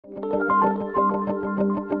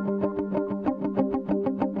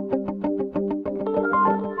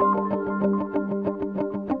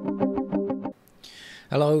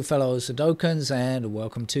Hello fellow Sudokans and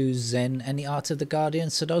welcome to Zen and the Art of the Guardian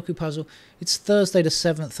Sudoku Puzzle. It's Thursday the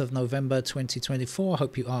 7th of November 2024. I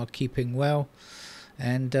hope you are keeping well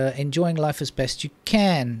and enjoying life as best you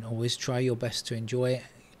can. Always try your best to enjoy it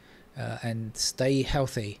and stay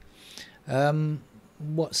healthy.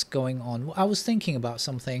 What's going on? I was thinking about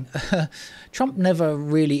something. Trump never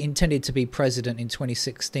really intended to be president in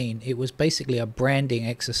 2016. It was basically a branding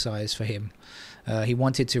exercise for him. He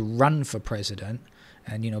wanted to run for president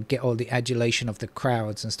and get all the adulation of the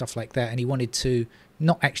crowds and stuff like that, and he wanted to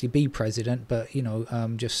not actually be president, but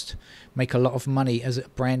just make a lot of money as a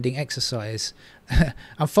branding exercise.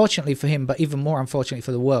 Unfortunately for him, but even more unfortunately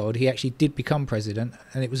for the world, he actually did become president,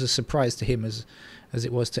 and it was a surprise to him as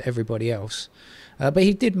it was to everybody else. But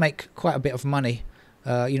he did make quite a bit of money.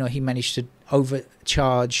 He managed to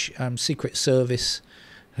overcharge Secret Service,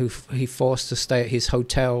 who he forced to stay at his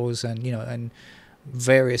hotels, and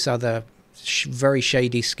various other very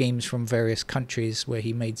shady schemes from various countries where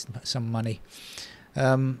he made some money.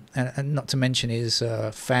 And not to mention his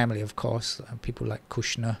family, of course, people like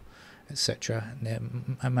Kushner, etc., and the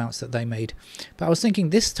amounts that they made. But I was thinking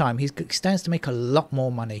this time he stands to make a lot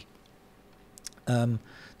more money.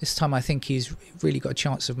 This time I think he's really got a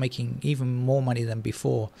chance of making even more money than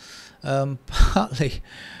before. Partly,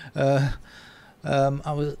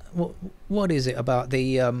 what is it about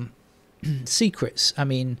the secrets? I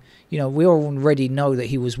mean, we already know that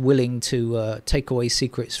he was willing to take away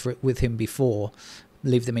secrets with him before,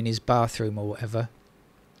 leave them in his bathroom or whatever.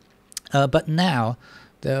 But now,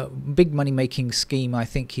 the big money-making scheme I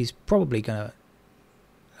think he's probably going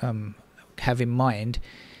to have in mind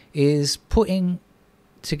is putting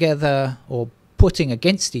together, or putting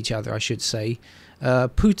against each other, I should say,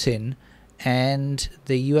 Putin and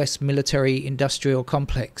the US military-industrial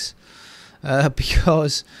complex.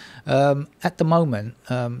 Because at the moment,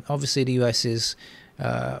 obviously the US is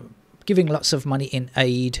giving lots of money in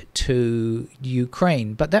aid to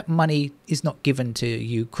Ukraine, but that money is not given to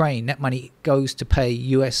Ukraine. That money goes to pay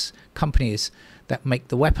US companies that make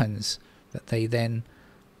the weapons that they then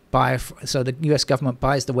buy. So the US government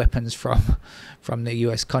buys the weapons from the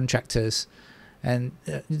US contractors, and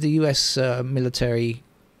the US military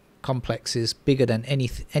complex is bigger than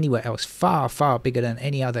anywhere else, far bigger than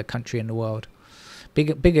any other country in the world,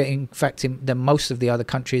 bigger in fact than most of the other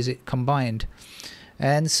countries combined.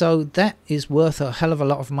 And so that is worth a hell of a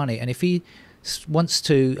lot of money, and if he wants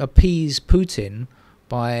to appease Putin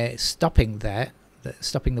by stopping the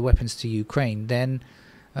weapons to Ukraine, then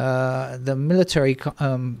the military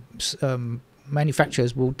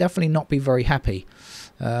manufacturers will definitely not be very happy,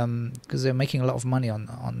 because they're making a lot of money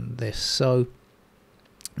on this. So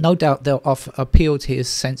no doubt they'll appeal to his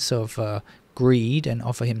sense of greed and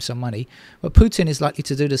offer him some money. But Putin is likely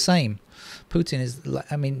to do the same. Putin is,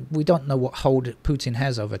 I mean, we don't know what hold Putin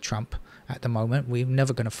has over Trump at the moment. We're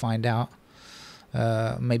never going to find out.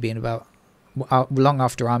 Maybe in about long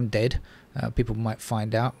after I'm dead, people might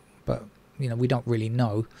find out. But we don't really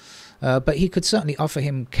know. But he could certainly offer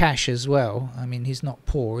him cash as well. I mean, he's not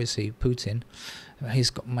poor, is he, Putin?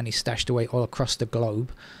 He's got money stashed away all across the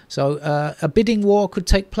globe. So a bidding war could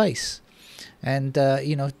take place. And,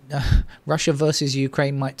 Russia versus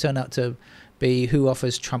Ukraine might turn out to be who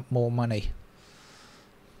offers Trump more money.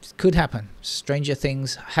 It could happen. Stranger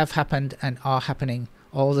things have happened and are happening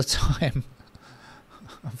all the time,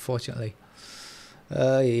 unfortunately.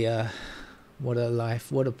 Yeah. What a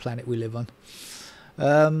life. What a planet we live on.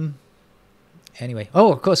 Anyway.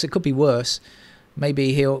 Oh, of course, it could be worse.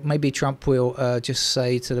 Maybe Trump will just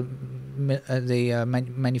say to the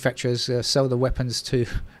manufacturers, sell the weapons to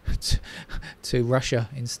Russia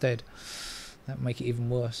instead. That would make it even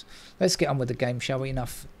worse. Let's get on with the game, shall we?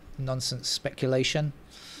 Enough nonsense speculation.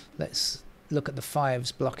 Let's look at the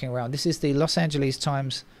fives blocking around. This is the Los Angeles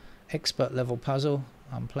Times expert level puzzle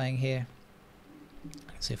I'm playing here.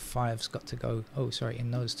 Let's see if five's got to go. Oh, sorry,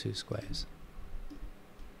 in those two squares.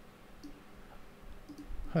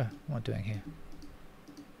 What am I doing here?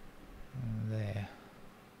 There.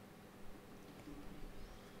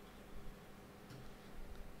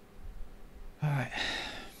 Alright.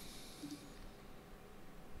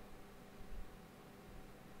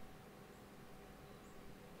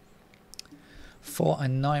 4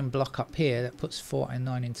 and 9 block up here. That puts 4 and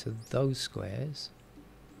 9 into those squares.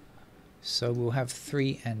 So we'll have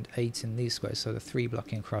 3 and 8 in these squares. So the 3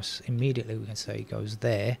 blocking across immediately, we can say goes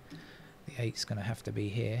there. The 8's going to have to be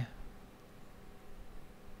here.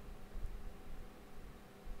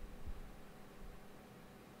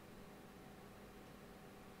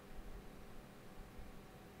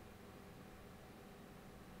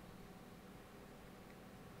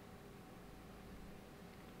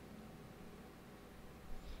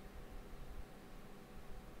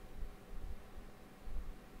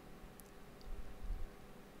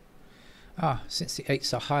 Ah, since the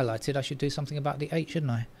 8s are highlighted, I should do something about the 8,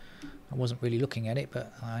 shouldn't I? I wasn't really looking at it,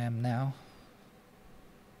 but I am now.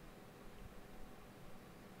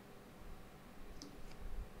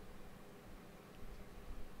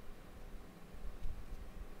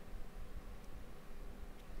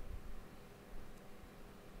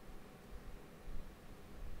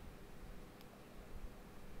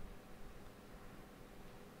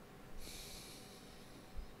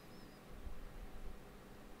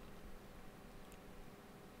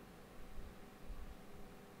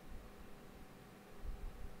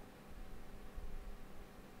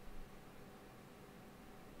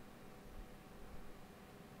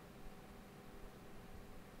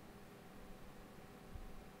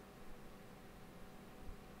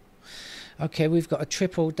 Okay, we've got a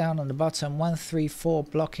triple down on the bottom, 1, 3, 4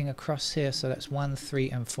 blocking across here, so that's 1, 3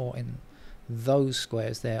 and 4 in those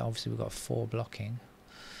squares there. Obviously we've got 4 blocking.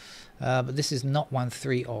 But this is not 1,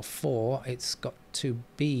 3 or 4. It's got to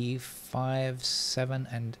be 5, 7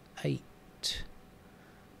 and 8.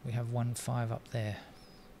 We have 1, 5 up there.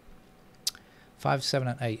 5, 7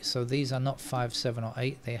 and 8. So these are not 5, 7 or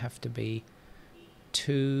 8. They have to be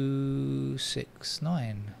 2, 6,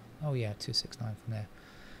 9. Oh yeah, 2, 6, 9 from there.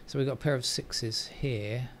 So we've got a pair of 6s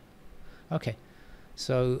here. Okay,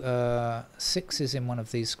 so 6 is in one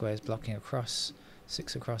of these squares blocking across.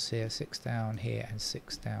 6 across here, 6 down here, and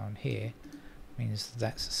 6 down here. Means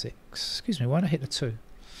that's a 6. Excuse me, why did I hit the 2?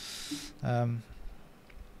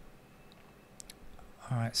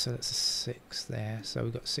 Alright, so that's a 6 there. So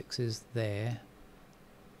we've got 6s there.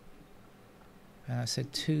 And I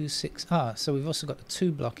said 2, 6. Ah, so we've also got the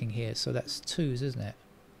 2 blocking here. So that's 2s, isn't it?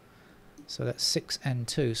 So that's 6 and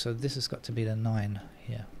 2, so this has got to be the 9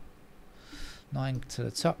 here. 9 to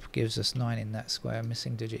the top gives us 9 in that square.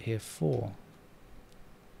 Missing digit here, 4.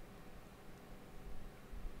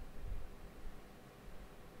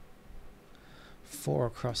 Four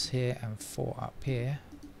across here and 4 up here.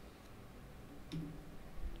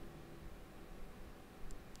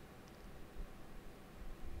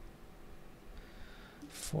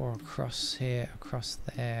 Four across here, across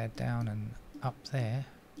there, down and up there.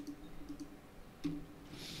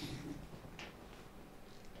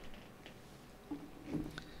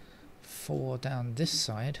 4 down this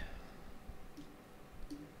side,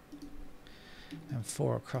 and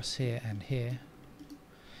 4 across here and here,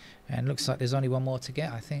 and looks like there's only one more to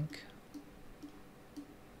get, I think.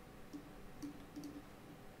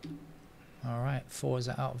 Alright, 4s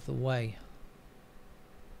are out of the way.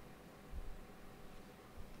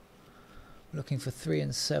 Looking for 3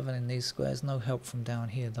 and 7 in these squares, no help from down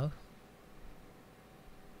here though.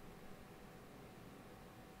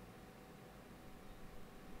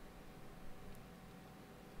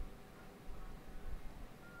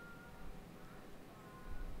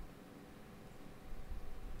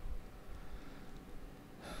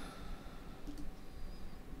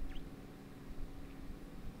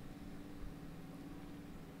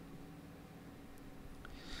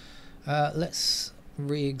 Let's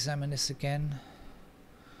re-examine this again.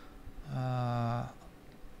 I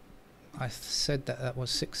said that that was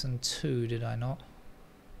 6 and 2, did I not?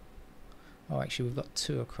 Oh, actually we've got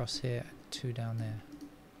 2 across here, 2 down there.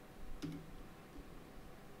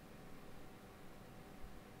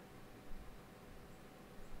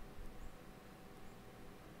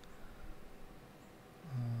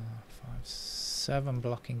 Five, 7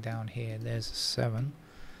 blocking down here. There's a 7.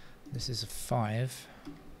 This is a 5.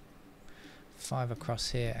 5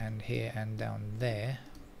 across here and down there.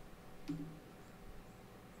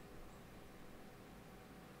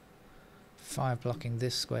 Five blocking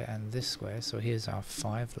this square and this square. So here's our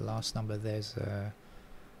 5. The last number there's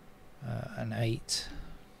an 8.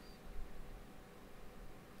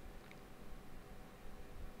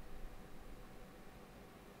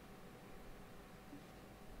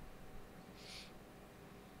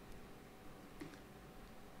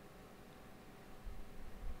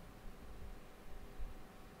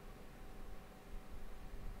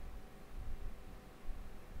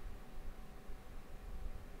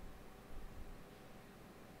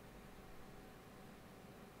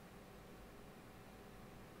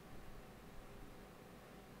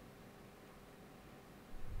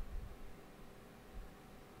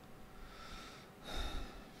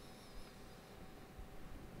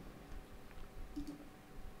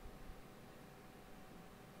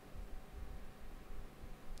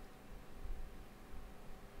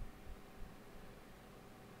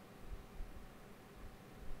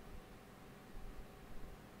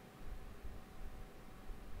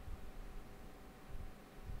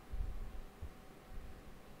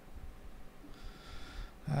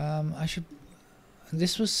 I should.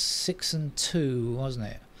 This was 6 and 2, wasn't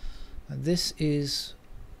it? This is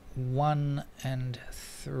 1 and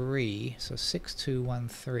 3, so 6, 2, 1,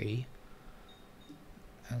 3.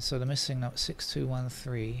 And so the missing note 6, 2, 1,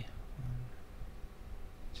 3. 1,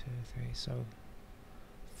 2, 3. So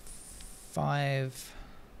 5,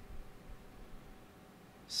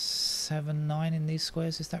 7, 9 in these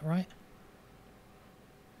squares. Is that right?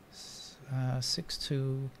 6,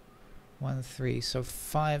 2, 1, 3. So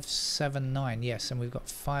 5, 7, 9. Yes, and we've got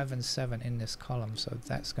 5 and 7 in this column. So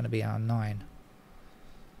that's going to be our 9.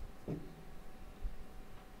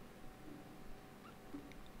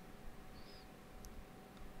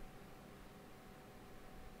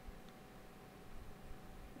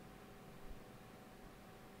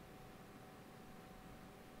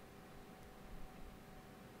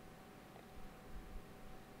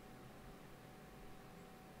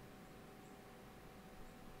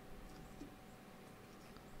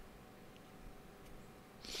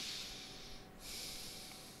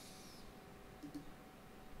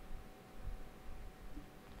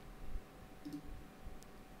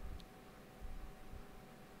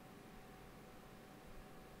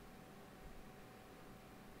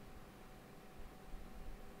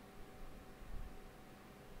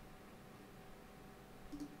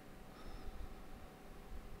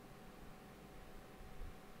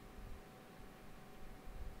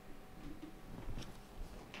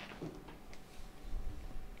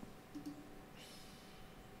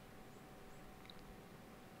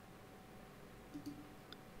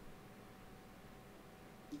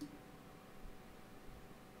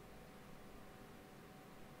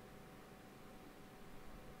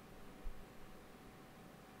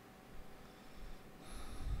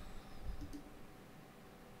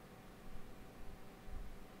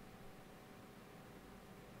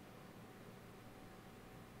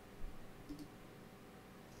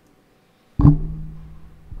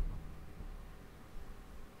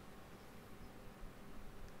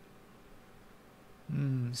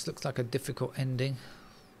 This looks like a difficult ending.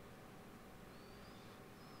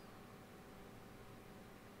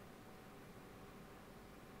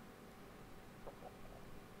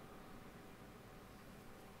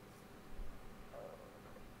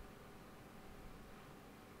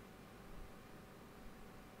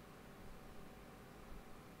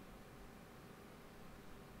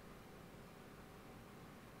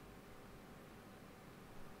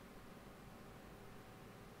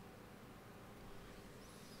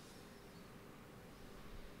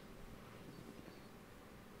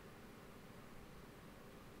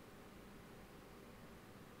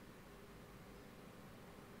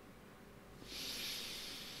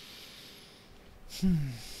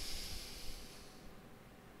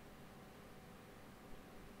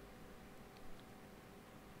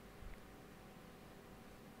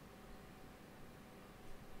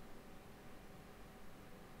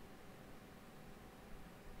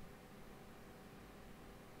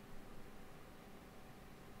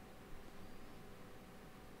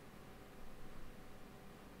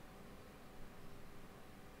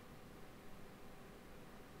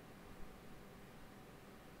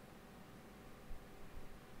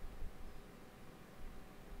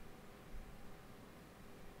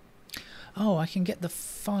 Oh, I can get the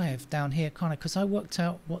 5 down here, can't I? Because I worked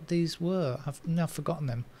out what these were. I've now forgotten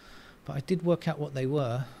them, but I did work out what they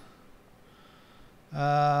were.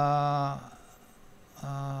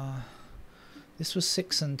 This was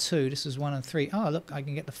 6 and 2. This was 1 and 3. Oh, look, I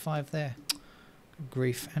can get the 5 there. Good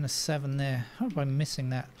grief, and a 7 there. How am I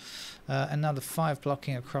missing that? Another 5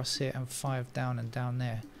 blocking across here, and 5 down and down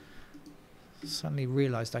there. Suddenly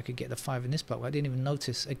realised I could get the 5 in this block. I didn't even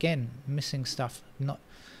notice. Again, missing stuff. Not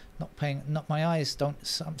my eyes don't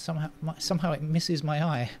somehow it misses my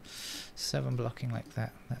eye. 7 blocking like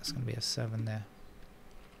that. That's going to be a 7 there.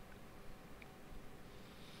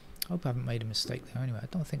 Hope I haven't made a mistake there. Anyway, I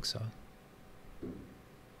don't think so.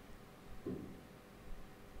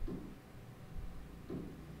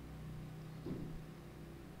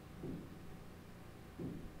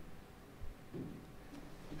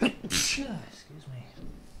 Excuse me.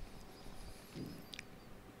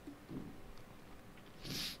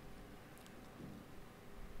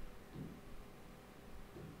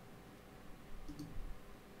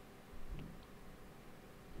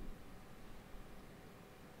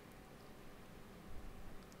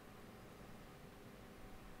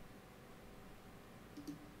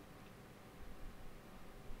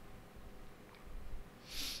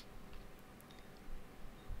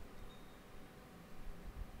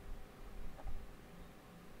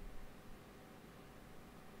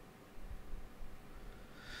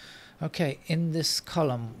 Okay, in this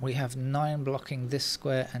column we have 9 blocking this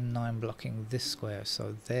square and 9 blocking this square.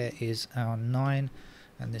 So there is our 9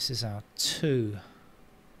 and this is our 2.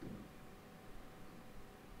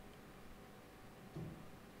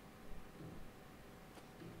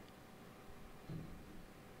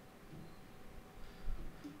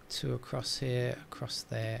 Two across here, across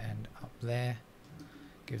there, and up there.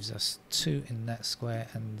 Gives us 2 in that square,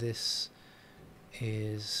 and this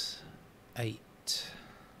is 8.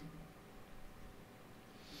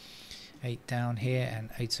 8 down here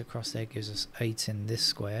and 8 across there gives us 8 in this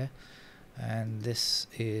square, and this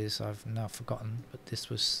is, I've now forgotten, but this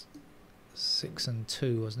was 6 and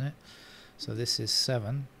 2, wasn't it? So this is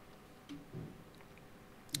 7.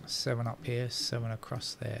 7 up here, 7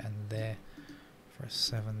 across there and there for a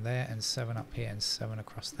 7 there, and 7 up here and 7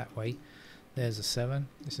 across that way. There's a 7.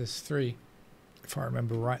 This is 3 if I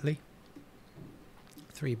remember rightly.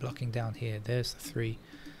 3 blocking down here. There's the 3.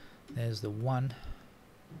 There's the 1.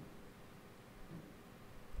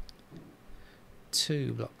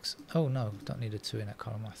 2 blocks. Oh no, don't need a 2 in that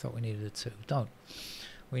column. I thought we needed a 2. Don't.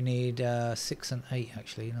 We need 6 and 8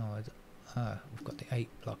 actually. No, we've got the 8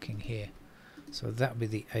 blocking here. So that would be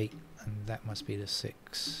the 8, and that must be the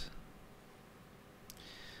 6.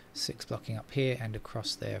 6 blocking up here and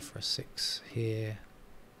across there for a 6 here.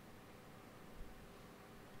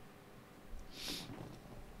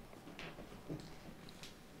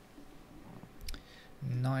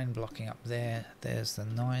 Nine blocking up there. There's the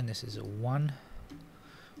 9. This is a 1.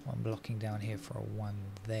 1 blocking down here for a 1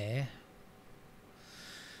 there.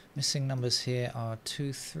 Missing numbers here are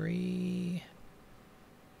 2, 3.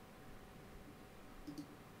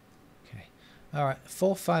 Okay. All right.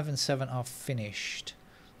 4, 5, and 7 are finished.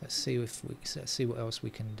 Let's see what else we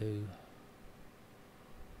can do.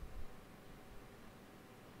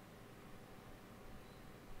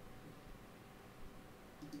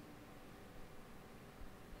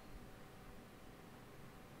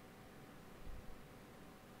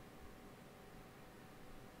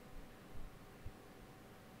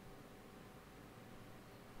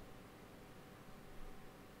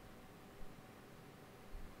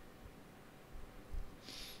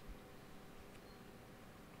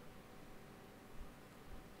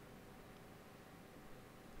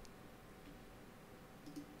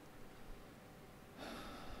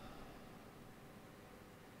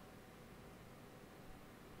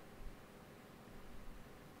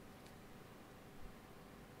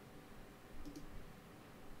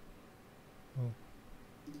 Oh.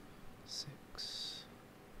 6.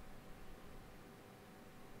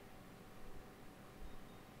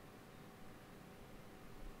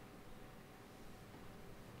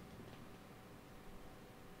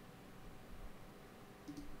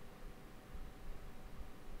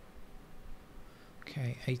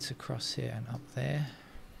 Okay, 8 across here and up there.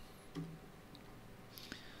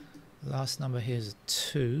 Last number here is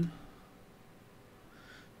 2.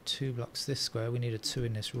 2 blocks this square. We need a 2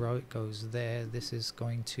 in this row. It goes there. This is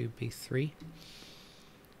going to be 3.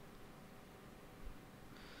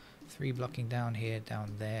 3 blocking down here,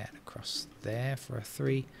 down there, and across there for a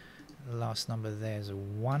 3. The last number there is a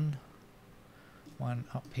 1. 1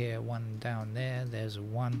 up here, 1 down there. There's a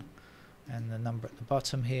 1. And the number at the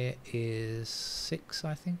bottom here is 6,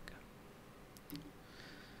 I think.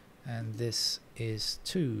 And this is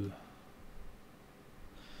 2.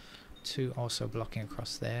 2 also blocking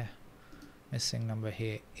across there. Missing number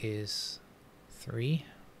here is 3.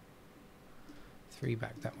 3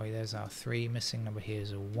 back that way. There's our 3. Missing number here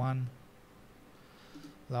is a 1.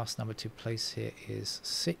 Last number to place here is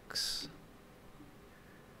 6.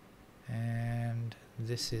 And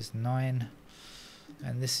this is 9.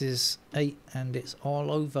 And this is 8. And it's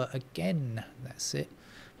all over again. That's it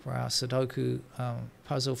for our Sudoku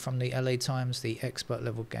puzzle from the LA Times, the expert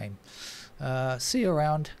level game. See you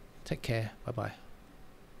around. Take care. Bye-bye.